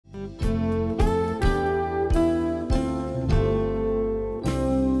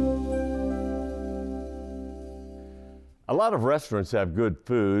lot of restaurants have good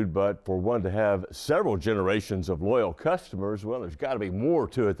food, but for one to have several generations of loyal customers, well, there's got to be more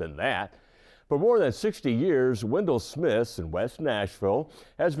to it than that. For more than 60 years, Wendell Smith's in West Nashville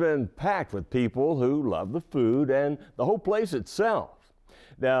has been packed with people who love the food and the whole place itself.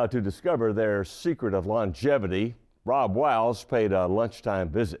 Now, to discover their secret of longevity, Rob Wiles paid a lunchtime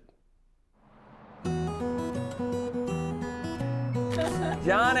visit.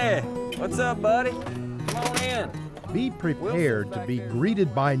 Johnny, what's up, buddy? Come on in. Be prepared to be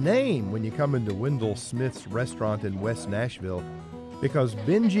greeted by name when you come into Wendell Smith's restaurant in West Nashville, because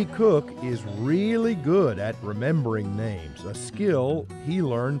Benji Cook is really good at remembering names, a skill he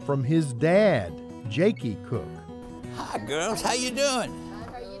learned from his dad, Jakey Cook. Hi, girls. How you doing?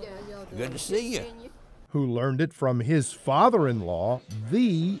 How you doing? Good to see you. Who learned it from his father-in-law,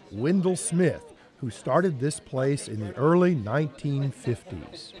 the Wendell Smith, who started this place in the early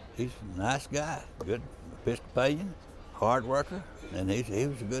 1950s. He's a nice guy, good Episcopalian, hard worker, and he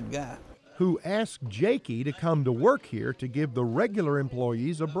was a good guy. Who asked Jakey to come to work here to give the regular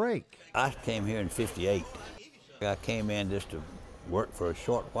employees a break. I came here in '58. I came in just to work for a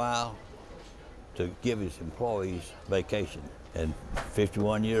short while to give his employees vacation. And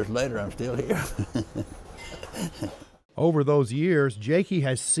 51 years later, I'm still here. Over those years, Jakey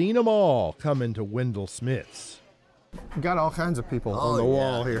has seen them all come into Wendell Smith's. You got all kinds of people on the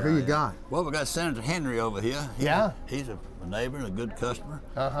wall here. Who you got? Well, we got Senator Henry over here. He's a neighbor and a good customer.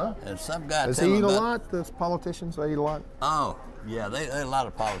 And some guy. Does he eat a lot? Those politicians, they eat a lot? Oh, yeah, they a lot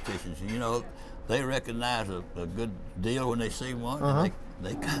of politicians. You know, they recognize a good deal when they see one. And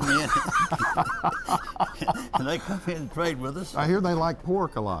they come in. And they come in and trade with us. I hear they like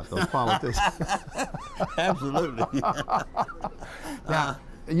pork a lot, those politicians. Absolutely. Now,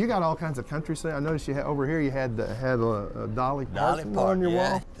 you got all kinds of country stuff. I noticed you had, over here you had a Dolly Parton on your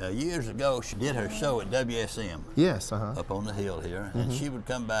wall. Years ago, she did her show at WSM. Yes, up on the hill here, and she would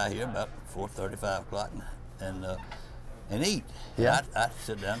come by here about 4:30, 5 o'clock, and eat. Yeah. I'd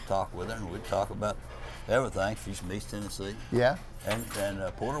sit down and talk with her, and we'd talk about everything. She's from East Tennessee. Yeah. And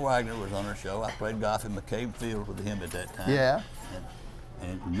Porter Wagner was on her show. I played golf in McCabe Field with him at that time. Yeah.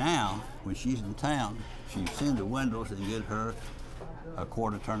 And now, when she's in town, she sends to Wendell's and get her a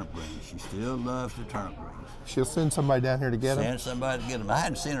quart of turnip greens. She still loves the turnip greens. She'll send somebody down here to get them? Send somebody to get them. I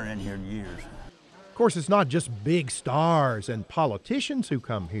hadn't seen her in here in years. Of course, it's not just big stars and politicians who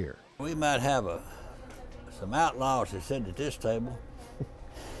come here. We might have some outlaws that sit at this table.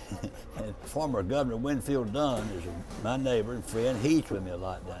 And former Governor Winfield Dunn is my neighbor and friend. He eats with me a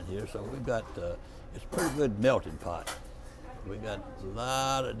lot down here. So we've got, it's a pretty good melting pot. We got a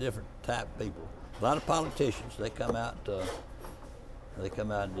lot of different type of people. A lot of politicians, they come out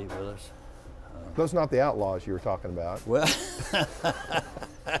and eat with us. Those are not the outlaws you were talking about. Well,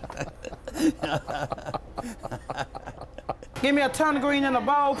 give me a turnip green in a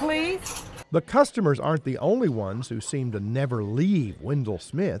bowl, please. The customers aren't the only ones who seem to never leave Wendell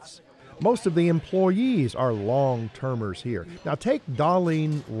Smith's. Most of the employees are long-termers here. Now take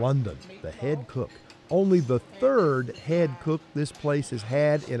Darlene London, the head cook. Only the third head cook this place has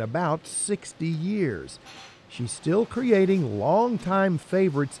had in about 60 years. She's still creating long-time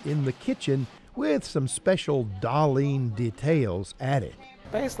favorites in the kitchen with some special Darlene details added.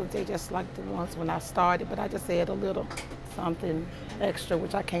 Basically, they just like the ones when I started, but I just add a little something extra,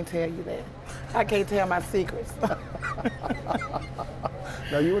 which I can't tell you that. I can't tell my secrets.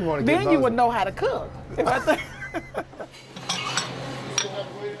 No, you wouldn't want to Then you would know how to cook.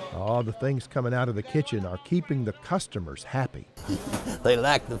 Oh, the things coming out of the kitchen are keeping the customers happy. They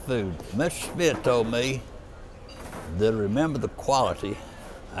like the food. Mr. Smith told me they'll remember the quality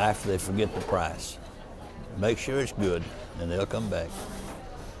after they forget the price. Make sure it's good, and they'll come back.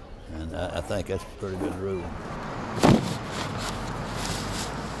 And I think that's a pretty good rule.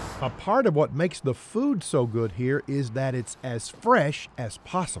 A part of what makes the food so good here is that it's as fresh as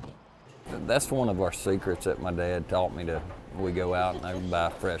possible. That's one of our secrets that my dad taught me to. We go out and I buy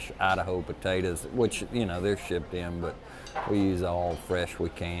fresh Idaho potatoes, which, you know, they're shipped in, but we use all fresh we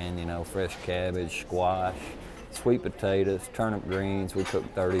can, you know, fresh cabbage, squash, sweet potatoes, turnip greens. We cook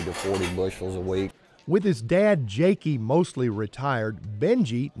 30 to 40 bushels a week. With his dad, Jakey, mostly retired,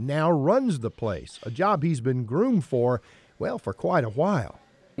 Benji now runs the place, a job he's been groomed for, well, for quite a while.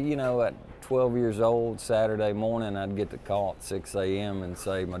 You know, at 12 years old, Saturday morning, I'd get the call at 6 a.m. and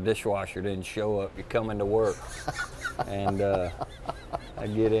say, my dishwasher didn't show up, you're coming to work. And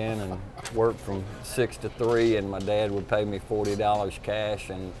I'd get in and work from 6 to 3, and my dad would pay me $40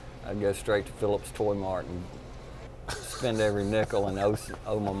 cash, and I'd go straight to Phillips Toy Mart and spend every nickel and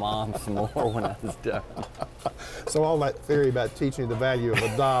owe my mom some more when I was done. So all that theory about teaching you the value of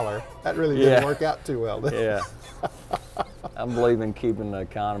 $1, that really didn't work out too well, did it? Yeah. I believe in keeping the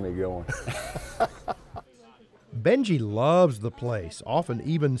economy going. Benji loves the place, often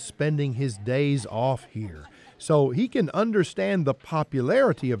even spending his days off here, so he can understand the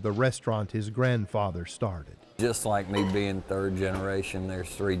popularity of the restaurant his grandfather started. Just like me being third generation, there's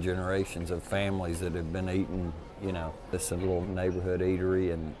 3 generations of families that have been eating, you know, this little neighborhood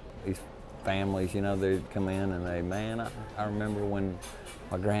eatery, and these families, you know, they'd come in and they, man, I remember when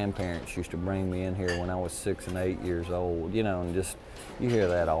my grandparents used to bring me in here when I was 6 and 8 years old, you know, and just, you hear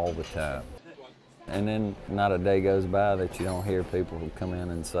that all the time. And then not a day goes by that you don't hear people who come in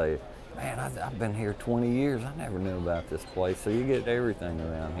and say, man, I've been here 20 years, I never knew about this place. So you get everything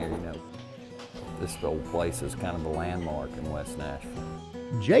around here, you know. This old place is kind of a landmark in West Nashville.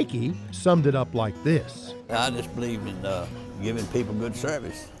 Jakey summed it up like this. I just believe in giving people good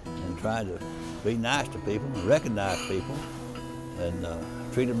service and trying to be nice to people and recognize people and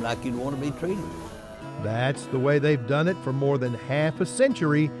treat them like you'd want to be treated. That's the way they've done it for more than half a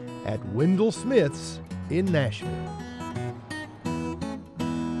century at Wendell Smith's in Nashville.